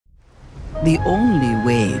The only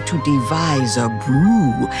way to devise a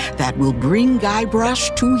brew that will bring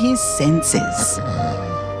Guybrush to his senses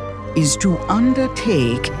is to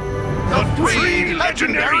undertake the 3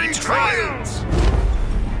 legendary trials!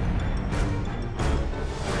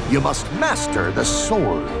 You must master the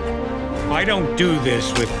sword. I don't do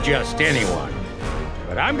this with just anyone.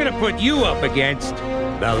 But I'm gonna put you up against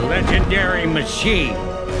the legendary machine.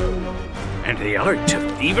 And the art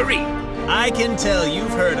of thievery. I can tell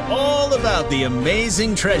you've heard all about the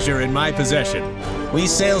amazing treasure in my possession. We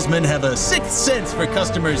salesmen have a sixth sense for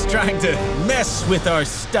customers trying to mess with our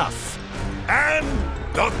stuff. And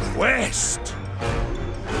the quest!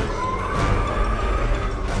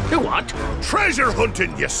 The what? Treasure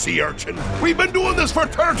hunting, you sea urchin! We've been doing this for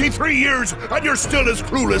 33 years, and you're still as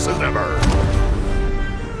clueless as ever!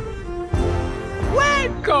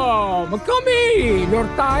 Welcome! Come in! Your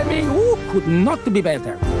timing could not be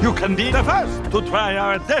better. You can be the first to try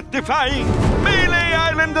our death-defying Mêlée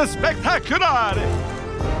Island Spectacular!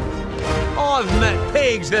 I've met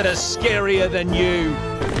pigs that are scarier than you.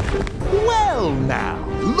 Well now,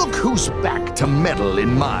 look who's back to meddle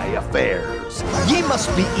in my affairs. Ye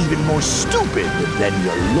must be even more stupid than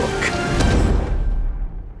you look.